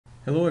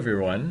Hello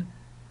everyone,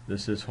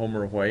 this is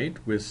Homer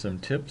White with some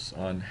tips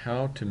on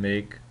how to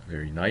make a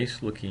very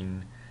nice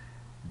looking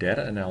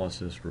data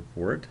analysis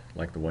report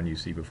like the one you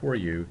see before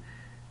you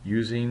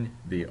using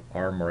the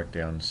R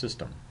Markdown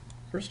system.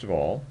 First of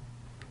all,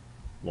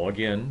 log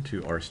in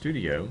to R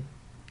Studio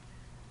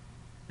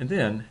and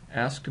then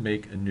ask to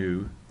make a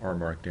new R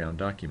Markdown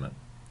document.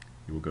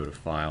 You will go to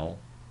File,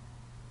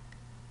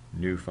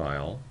 New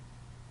File,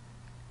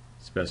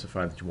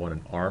 specify that you want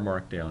an R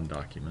Markdown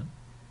document,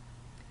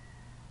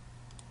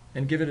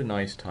 and give it a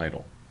nice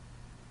title.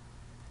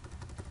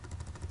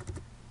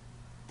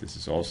 This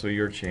is also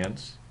your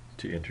chance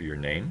to enter your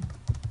name.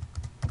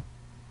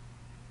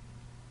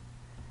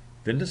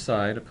 Then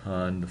decide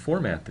upon the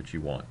format that you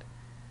want.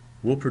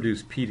 We'll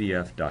produce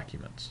PDF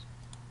documents.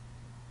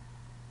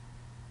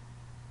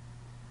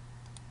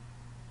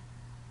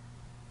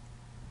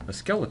 A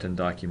skeleton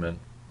document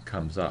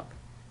comes up.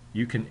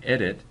 You can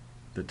edit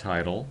the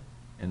title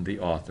and the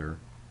author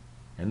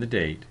and the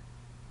date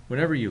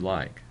whenever you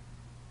like.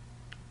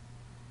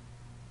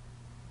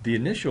 The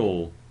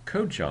initial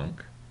code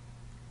chunk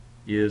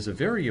is a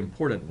very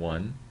important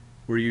one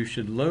where you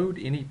should load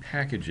any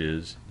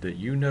packages that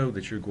you know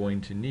that you're going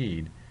to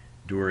need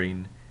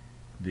during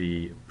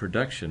the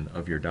production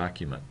of your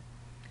document.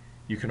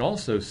 You can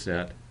also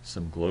set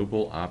some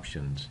global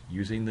options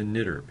using the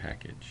knitr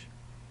package.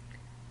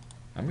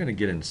 I'm going to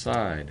get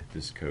inside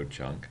this code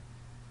chunk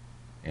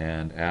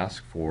and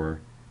ask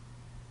for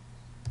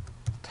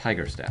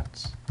tiger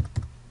stats,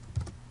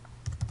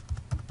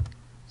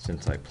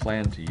 since I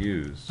plan to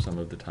use some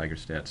of the tiger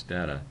stats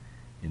data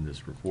in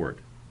this report.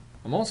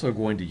 I'm also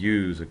going to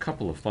use a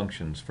couple of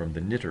functions from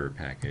the knitr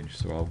package,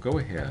 so I'll go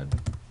ahead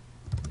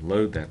and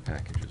load that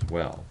package as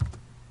well.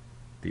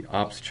 The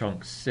ops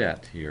chunk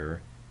set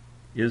here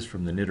is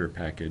from the knitr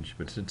package,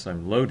 but since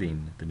I'm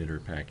loading the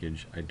knitr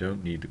package, I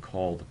don't need to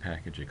call the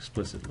package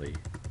explicitly.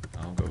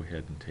 I'll go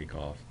ahead and take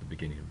off the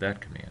beginning of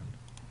that command.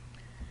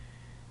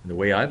 And the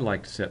way I'd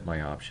like to set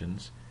my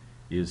options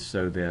is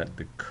so that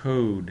the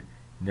code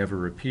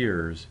never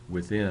appears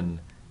within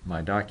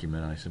my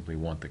document. I simply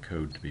want the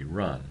code to be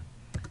run.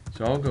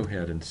 So I'll go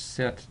ahead and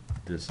set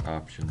this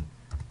option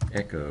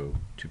echo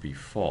to be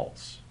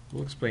false.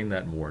 We'll explain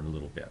that more in a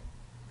little bit.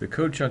 The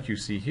code chunk you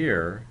see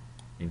here,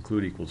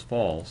 include equals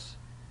false,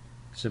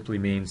 simply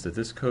means that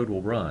this code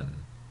will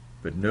run,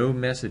 but no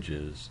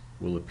messages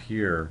will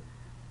appear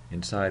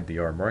inside the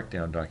R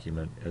Markdown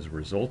document as a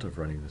result of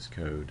running this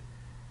code,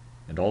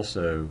 and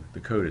also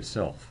the code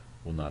itself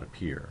will not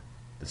appear.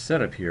 The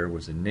setup here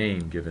was a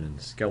name given in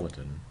the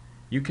skeleton.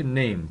 You can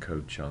name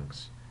code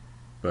chunks,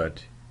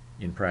 but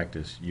in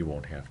practice you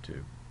won't have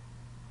to.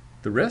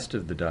 The rest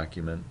of the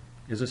document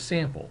is a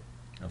sample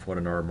of what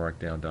an R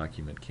Markdown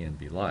document can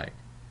be like.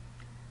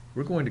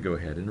 We're going to go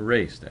ahead and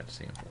erase that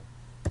sample.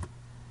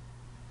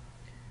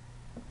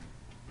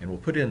 And we'll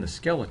put in the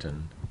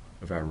skeleton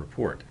of our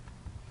report.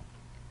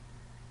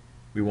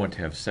 We want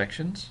to have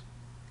sections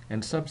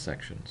and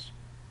subsections.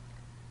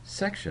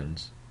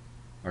 Sections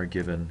are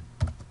given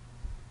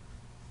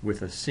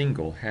with a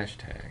single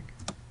hashtag,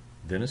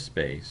 then a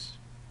space,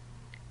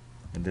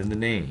 and then the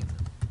name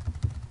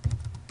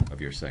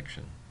of your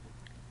section.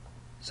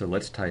 So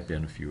let's type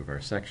in a few of our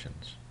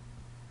sections.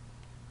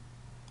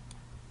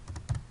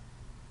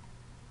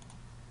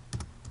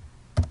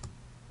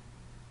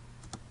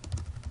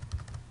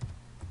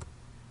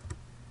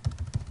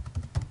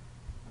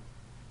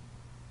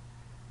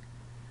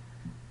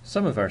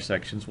 Some of our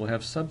sections will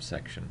have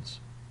subsections.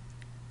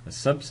 A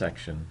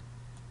subsection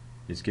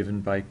is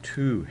given by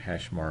 2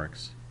 hash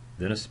marks,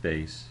 then a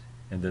space,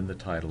 and then the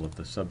title of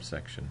the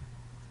subsection.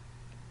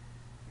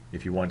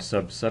 If you want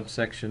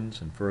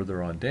subsections and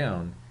further on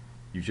down,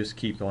 you just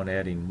keep on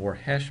adding more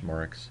hash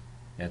marks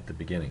at the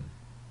beginning.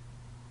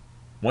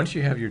 Once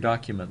you have your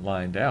document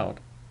lined out,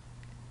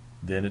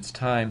 then it's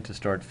time to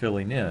start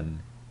filling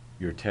in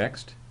your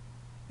text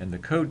and the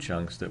code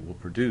chunks that will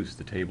produce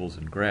the tables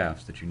and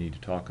graphs that you need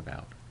to talk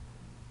about.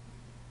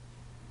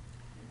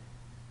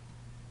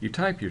 You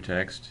type your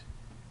text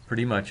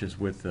pretty much as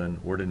with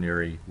an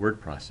ordinary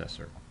word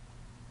processor.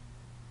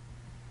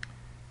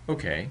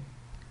 Okay,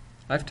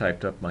 I've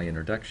typed up my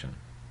introduction.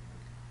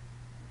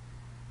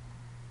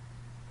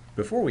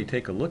 Before we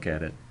take a look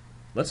at it,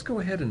 let's go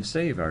ahead and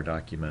save our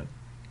document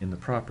in the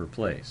proper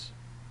place.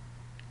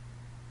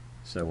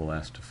 So we'll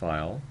ask to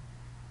File,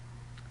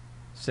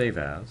 Save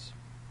As,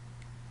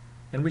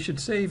 and we should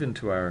save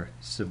into our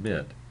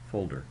Submit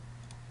folder.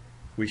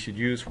 We should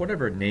use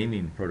whatever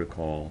naming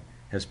protocol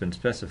has been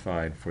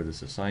specified for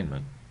this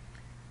assignment.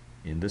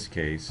 In this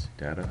case,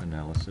 data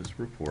analysis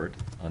report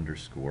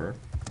underscore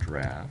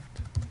draft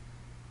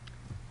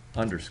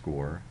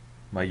underscore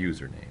my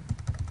username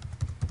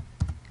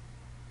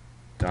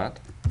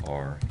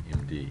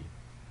 .rmd.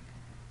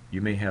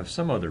 You may have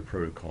some other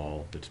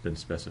protocol that's been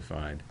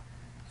specified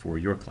for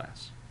your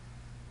class.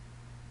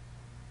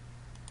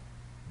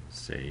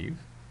 Save.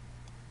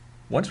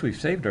 Once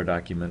we've saved our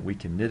document, we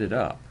can knit it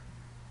up.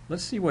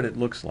 Let's see what it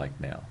looks like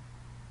now.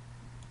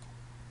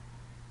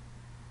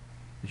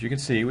 As you can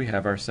see, we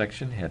have our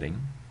section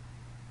heading.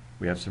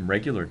 We have some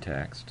regular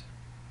text.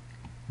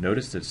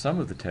 Notice that some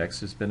of the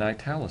text has been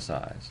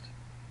italicized.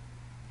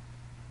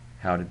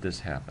 How did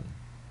this happen?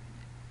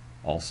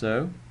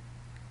 Also,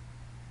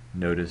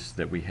 notice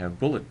that we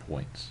have bullet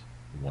points.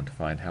 We want to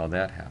find how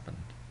that happened.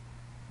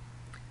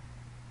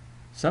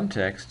 Some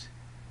text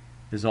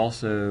is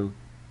also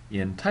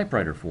in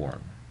typewriter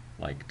form,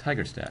 like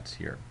TigerStats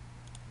here.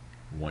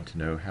 We want to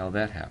know how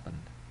that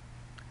happened.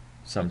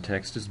 Some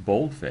text is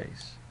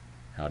boldface.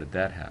 How did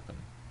that happen?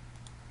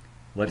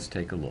 Let's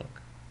take a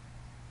look.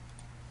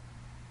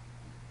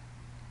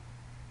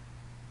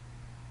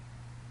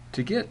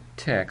 To get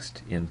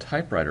text in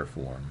typewriter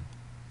form,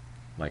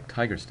 like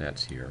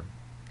TigerStats here,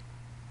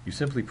 you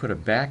simply put a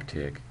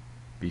backtick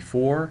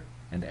before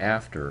and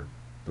after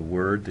the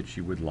word that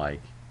you would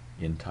like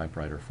in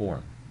typewriter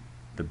form.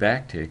 The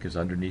backtick is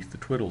underneath the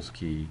twiddles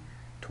key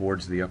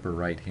towards the upper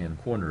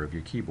right-hand corner of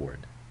your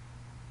keyboard.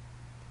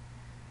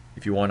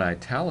 If you want to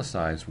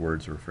italicize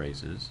words or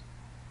phrases,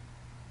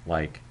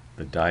 like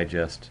the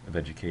Digest of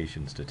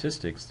Education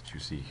Statistics that you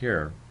see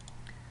here,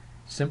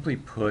 simply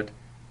put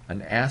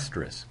an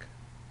asterisk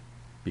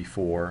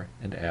before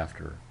and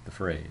after the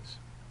phrase.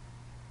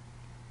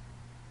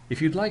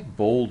 If you'd like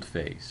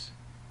boldface,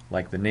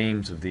 like the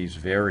names of these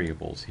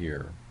variables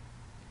here,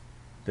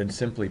 then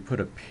simply put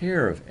a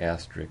pair of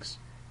asterisks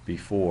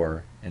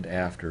before and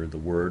after the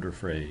word or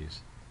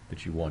phrase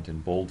that you want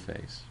in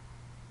boldface.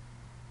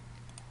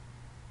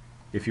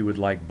 If you would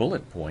like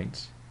bullet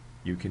points,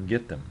 you can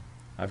get them.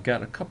 I've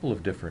got a couple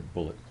of different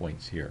bullet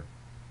points here.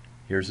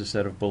 Here's a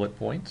set of bullet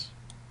points.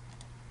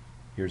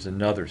 Here's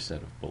another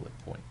set of bullet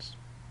points.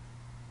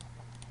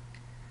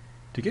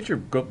 To get your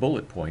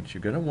bullet points,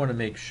 you're going to want to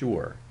make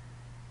sure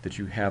that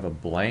you have a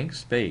blank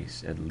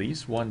space, at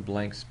least one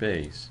blank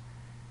space,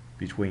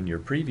 between your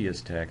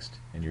previous text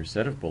and your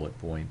set of bullet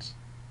points,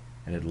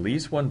 and at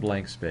least one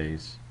blank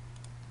space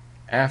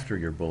after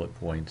your bullet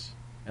points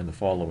and the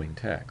following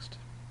text.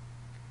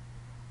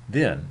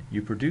 Then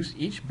you produce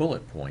each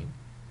bullet point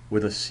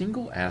with a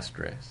single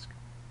asterisk,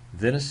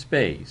 then a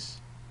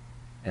space,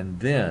 and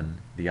then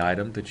the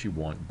item that you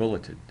want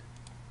bulleted.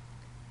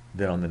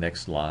 Then on the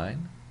next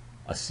line,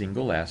 a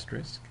single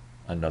asterisk,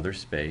 another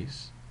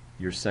space,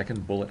 your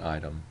second bullet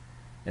item,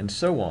 and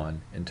so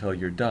on until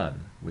you're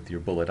done with your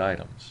bullet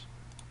items.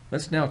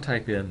 Let's now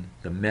type in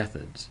the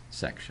Methods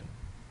section.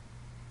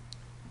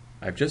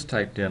 I've just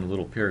typed in a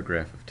little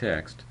paragraph of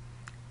text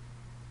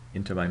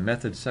into my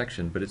Methods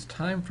section, but it's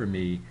time for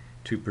me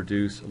to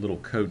produce a little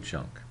code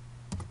chunk.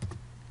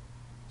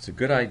 It's a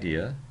good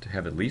idea to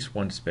have at least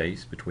one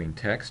space between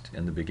text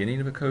and the beginning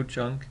of a code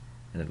chunk,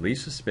 and at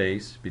least a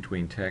space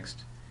between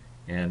text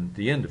and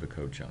the end of a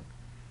code chunk.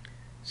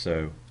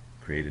 So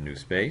create a new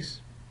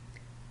space,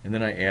 and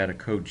then I add a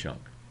code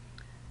chunk.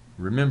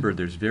 Remember,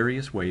 there's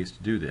various ways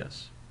to do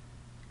this.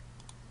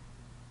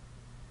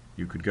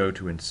 You could go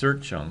to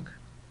Insert Chunk,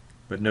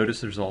 but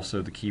notice there's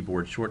also the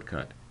keyboard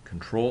shortcut,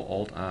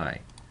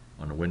 Control-Alt-I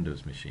on a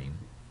Windows machine.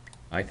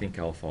 I think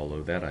I'll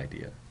follow that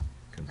idea.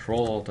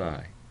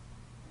 Control-Alt-I.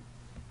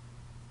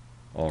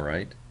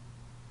 Alright,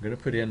 I'm going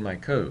to put in my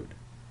code.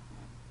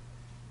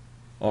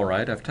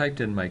 Alright, I've typed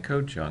in my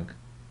code chunk.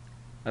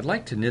 I'd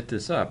like to knit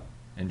this up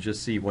and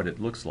just see what it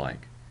looks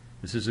like.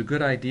 This is a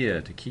good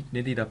idea to keep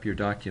knitting up your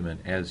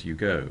document as you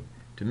go,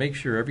 to make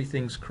sure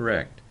everything's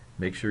correct,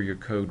 make sure your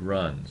code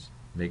runs,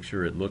 make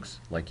sure it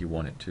looks like you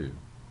want it to.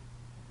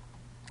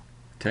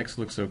 Text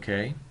looks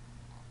okay.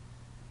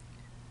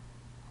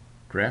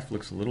 Graph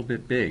looks a little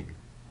bit big.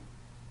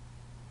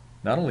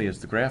 Not only is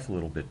the graph a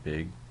little bit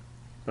big,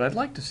 but I'd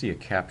like to see a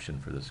caption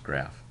for this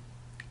graph.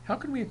 How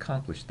can we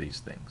accomplish these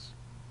things?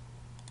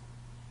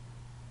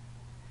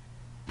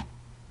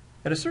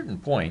 At a certain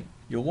point,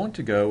 you'll want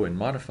to go and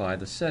modify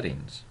the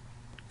settings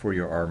for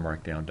your R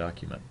Markdown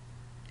document.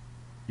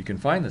 You can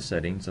find the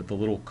settings at the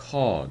little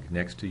cog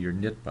next to your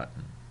knit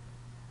button.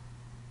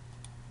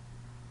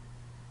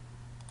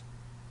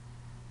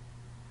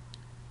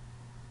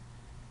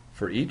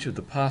 For each of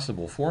the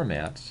possible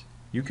formats,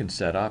 you can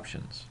set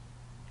options.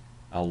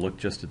 I'll look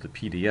just at the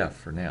PDF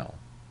for now.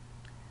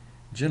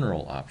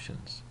 General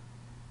options.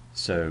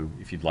 So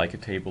if you'd like a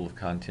table of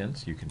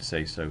contents, you can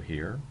say so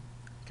here.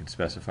 You can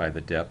specify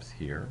the depth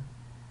here.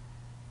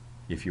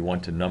 If you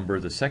want to number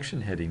the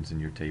section headings in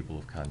your table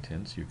of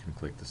contents, you can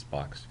click this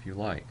box if you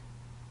like.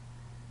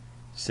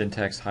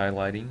 Syntax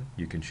highlighting,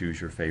 you can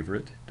choose your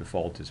favorite.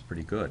 Default is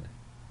pretty good.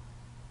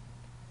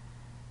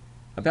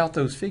 About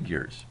those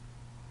figures.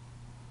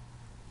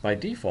 By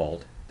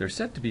default, they're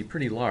set to be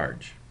pretty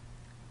large.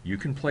 You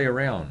can play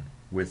around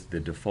with the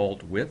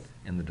default width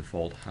and the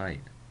default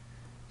height.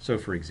 So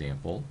for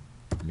example,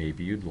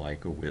 maybe you'd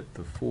like a width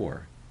of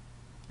 4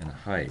 and a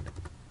height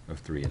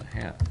of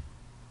 3.5.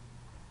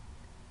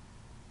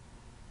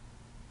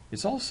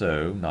 It's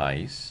also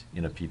nice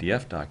in a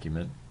PDF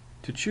document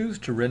to choose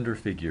to render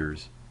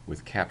figures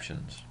with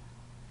captions.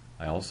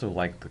 I also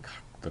like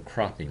the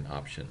cropping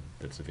option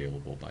that's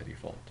available by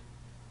default.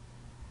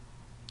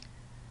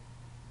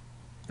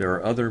 There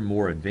are other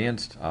more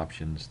advanced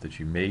options that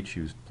you may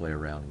choose to play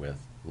around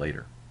with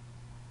later.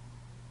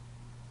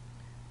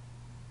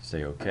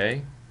 Say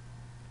OK.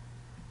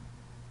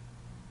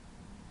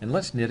 And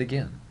let's knit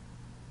again.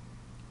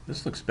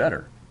 This looks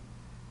better.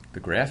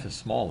 The graph is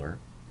smaller,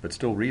 but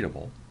still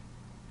readable,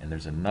 and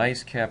there's a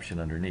nice caption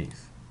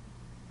underneath.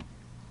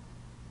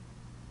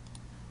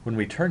 When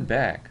we turn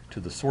back to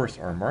the source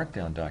R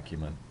Markdown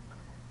document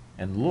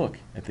and look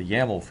at the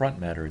YAML front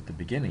matter at the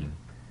beginning,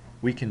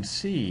 we can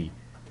see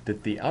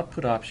that the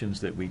output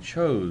options that we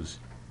chose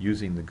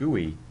using the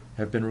GUI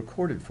have been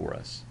recorded for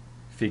us.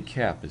 Fig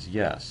cap is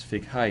yes,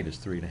 fig height is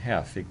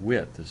 3.5, fig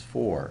width is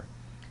 4.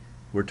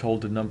 We're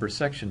told to number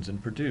sections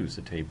and produce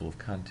a table of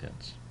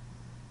contents.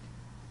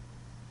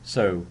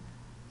 So,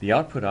 the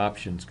output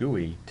options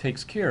GUI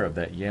takes care of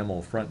that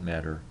YAML front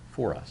matter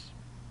for us.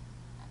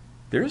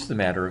 There's the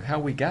matter of how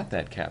we got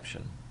that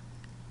caption.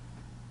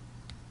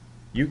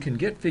 You can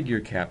get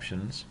figure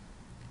captions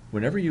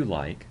whenever you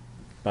like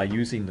by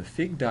using the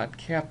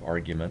fig.cap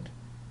argument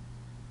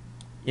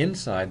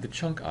inside the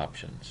chunk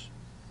options.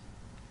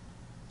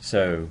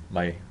 So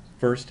my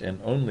first and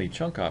only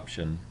chunk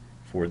option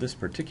for this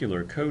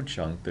particular code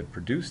chunk that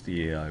produced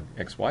the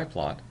XY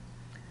plot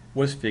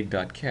was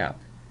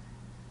fig.cap,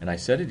 and I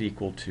set it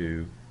equal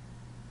to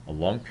a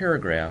long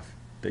paragraph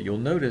that you'll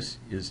notice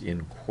is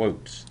in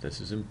quotes.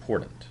 This is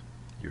important.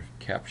 Your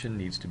caption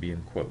needs to be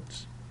in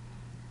quotes.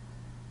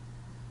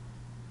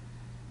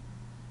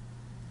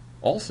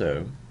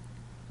 Also,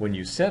 when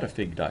you set a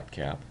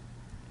fig.cap,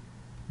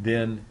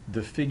 then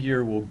the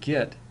figure will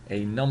get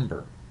a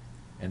number,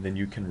 and then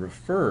you can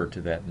refer to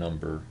that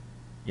number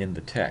in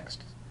the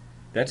text.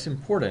 That's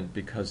important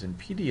because in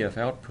PDF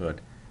output,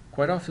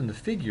 quite often the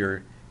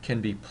figure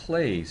can be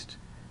placed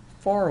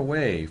far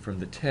away from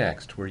the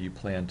text where you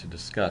plan to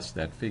discuss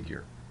that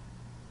figure.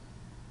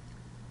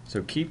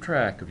 So keep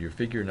track of your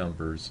figure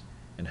numbers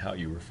and how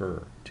you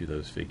refer to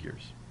those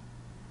figures.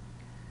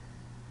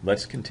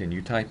 Let's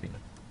continue typing.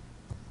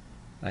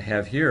 I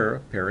have here a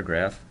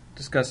paragraph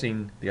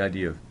discussing the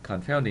idea of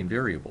confounding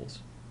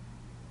variables.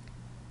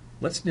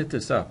 Let's knit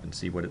this up and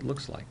see what it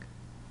looks like.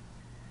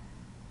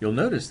 You'll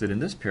notice that in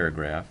this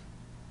paragraph,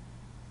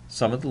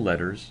 some of the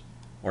letters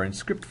are in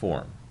script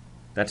form.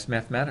 That's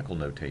mathematical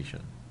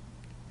notation.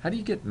 How do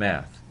you get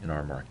math in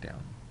R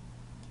Markdown?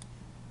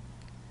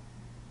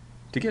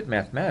 To get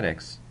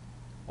mathematics,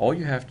 all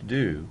you have to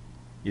do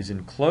is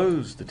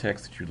enclose the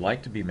text that you'd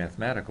like to be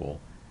mathematical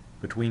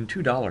between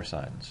two dollar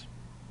signs.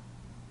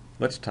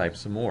 Let's type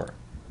some more.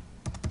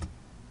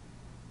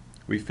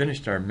 We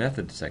finished our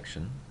method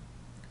section.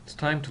 It's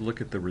time to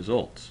look at the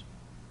results.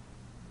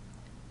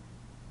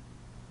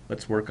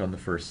 Let's work on the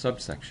first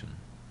subsection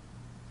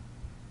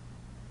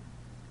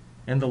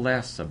and the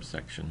last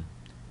subsection.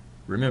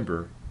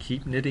 Remember,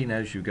 keep knitting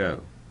as you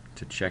go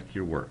to check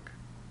your work.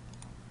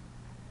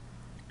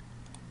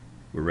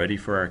 We're ready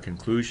for our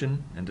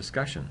conclusion and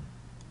discussion.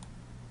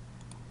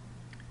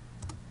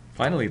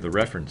 Finally, the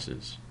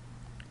references.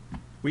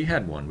 We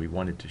had one we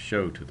wanted to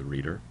show to the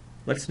reader.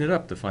 Let's knit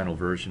up the final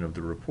version of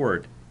the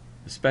report,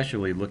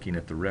 especially looking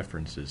at the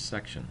references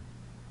section.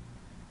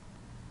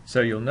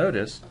 So you'll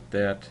notice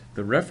that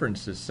the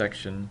references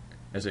section,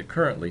 as it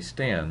currently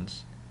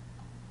stands,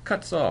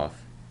 cuts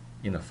off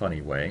in a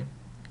funny way.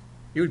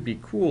 It would be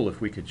cool if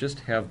we could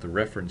just have the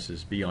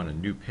references be on a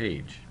new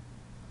page.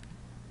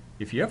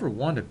 If you ever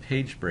want a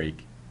page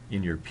break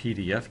in your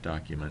PDF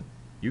document,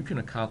 you can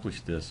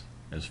accomplish this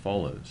as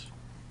follows.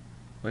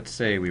 Let's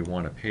say we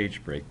want a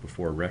page break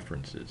before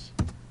references.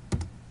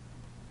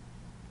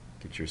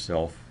 Get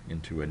yourself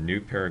into a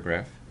new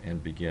paragraph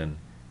and begin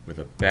with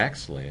a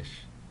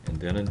backslash and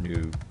then a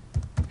new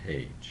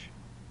page.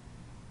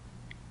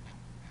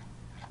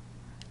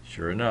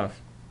 Sure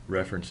enough,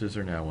 references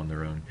are now on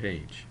their own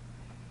page.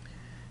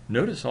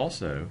 Notice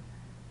also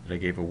that I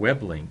gave a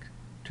web link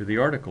to the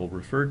article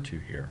referred to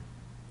here.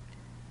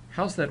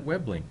 How's that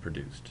web link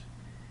produced?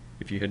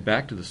 If you head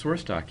back to the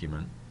source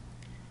document,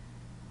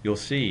 you'll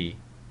see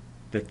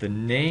that the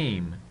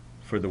name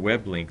for the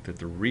web link that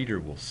the reader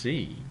will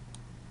see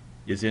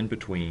is in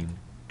between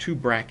two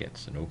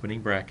brackets, an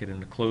opening bracket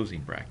and a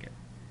closing bracket.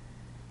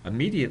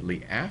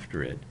 Immediately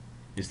after it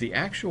is the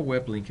actual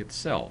web link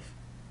itself,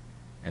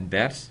 and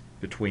that's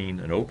between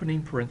an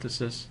opening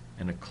parenthesis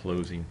and a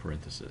closing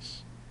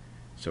parenthesis.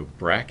 So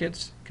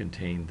brackets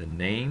contain the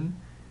name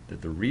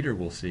that the reader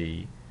will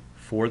see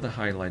for the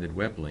highlighted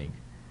web link.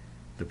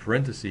 The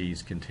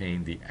parentheses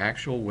contain the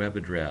actual web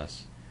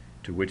address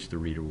to which the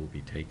reader will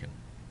be taken.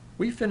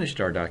 We finished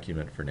our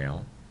document for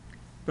now,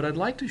 but I'd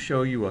like to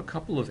show you a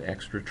couple of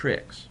extra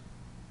tricks.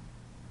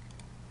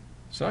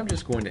 So I'm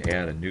just going to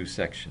add a new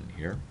section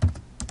here.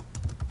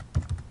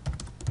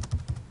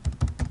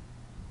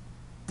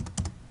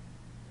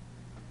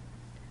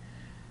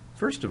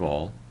 First of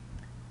all,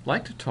 I'd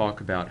like to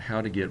talk about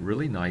how to get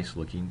really nice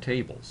looking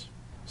tables.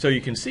 So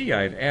you can see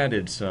I've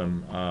added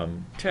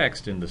some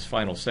text in this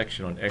final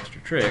section on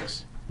extra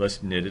tricks.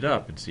 Let's knit it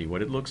up and see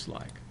what it looks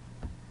like.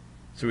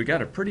 So we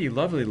got a pretty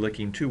lovely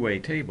looking two-way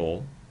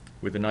table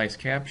with a nice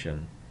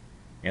caption,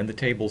 and the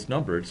table's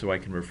numbered so I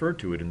can refer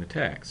to it in the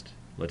text.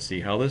 Let's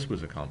see how this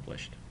was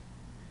accomplished.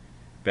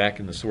 Back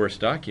in the source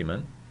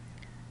document,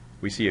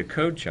 we see a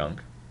code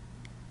chunk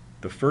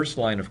The first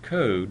line of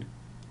code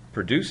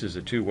produces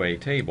a two-way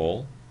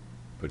table,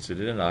 puts it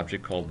in an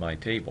object called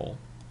myTable.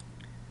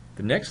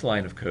 The next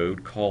line of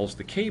code calls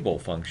the cable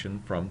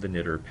function from the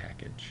knitr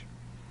package.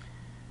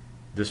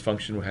 This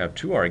function will have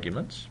two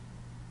arguments.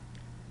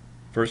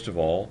 First of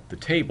all, the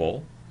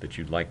table that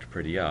you'd like to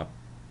pretty up,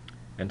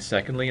 and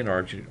secondly, an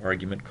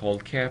argument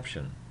called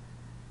caption,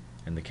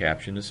 and the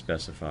caption is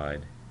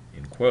specified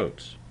in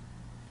quotes.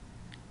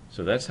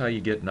 So that's how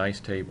you get nice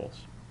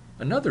tables.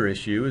 Another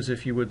issue is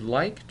if you would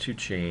like to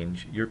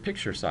change your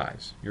picture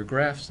size, your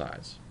graph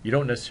size. You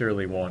don't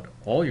necessarily want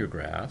all your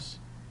graphs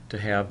to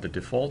have the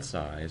default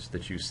size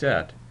that you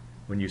set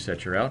when you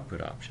set your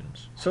output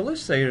options. So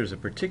let's say there's a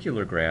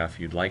particular graph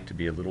you'd like to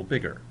be a little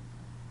bigger.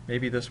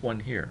 Maybe this one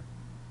here.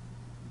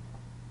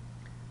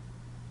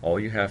 All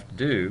you have to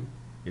do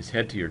is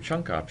head to your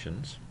chunk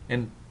options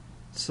and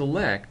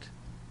select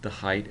the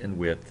height and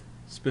width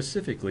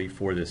specifically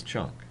for this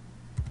chunk.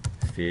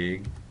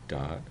 Fig.width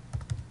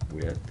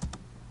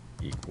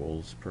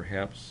equals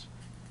perhaps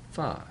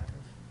 5.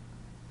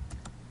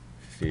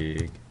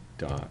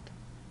 Fig.height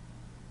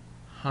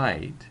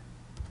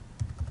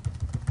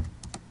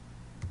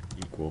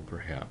equal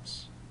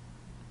perhaps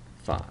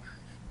 5.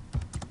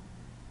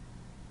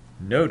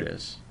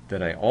 Notice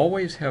that I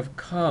always have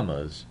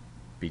commas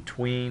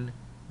between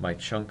my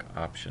chunk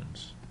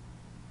options,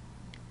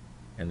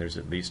 and there's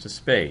at least a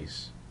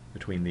space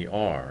between the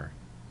R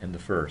and the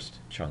first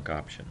chunk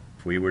option.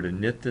 If we were to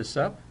knit this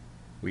up,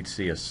 we'd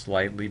see a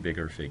slightly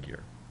bigger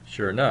figure.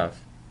 Sure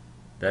enough,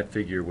 that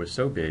figure was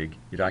so big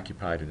it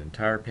occupied an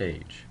entire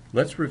page.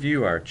 Let's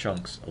review our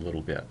chunks a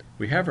little bit.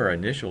 We have our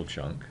initial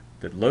chunk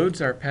that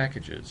loads our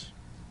packages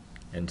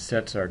and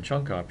sets our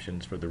chunk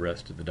options for the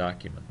rest of the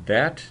document.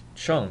 That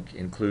chunk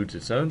includes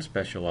its own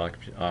special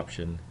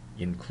option,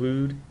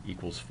 include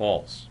equals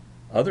false.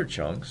 Other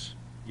chunks,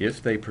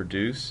 if they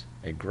produce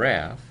a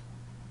graph,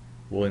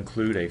 will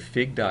include a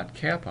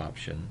fig.cap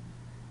option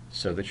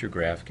so that your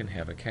graph can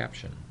have a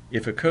caption.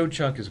 If a code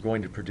chunk is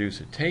going to produce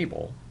a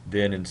table,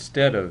 then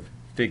instead of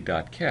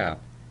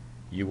fig.cap,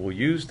 you will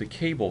use the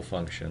cable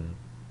function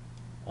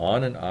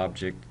on an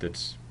object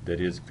that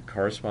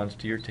corresponds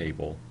to your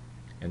table,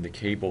 and the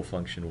cable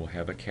function will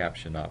have a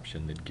caption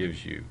option that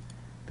gives you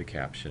the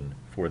caption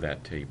for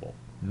that table.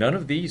 None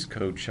of these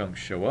code chunks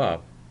show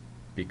up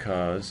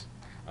because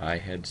I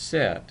had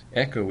set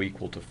echo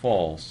equal to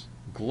false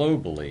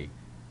globally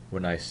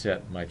when I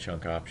set my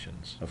chunk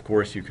options. Of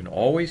course, you can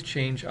always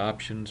change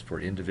options for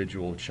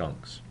individual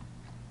chunks.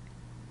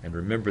 And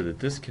remember that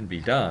this can be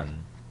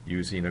done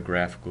using a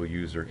graphical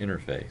user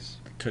interface.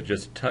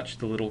 Just touch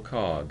the little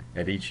cog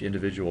at each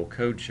individual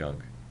code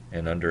chunk,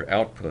 and under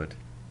Output,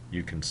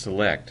 you can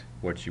select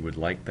what you would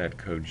like that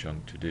code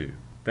chunk to do.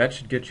 That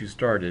should get you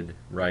started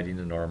writing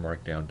an R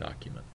Markdown document.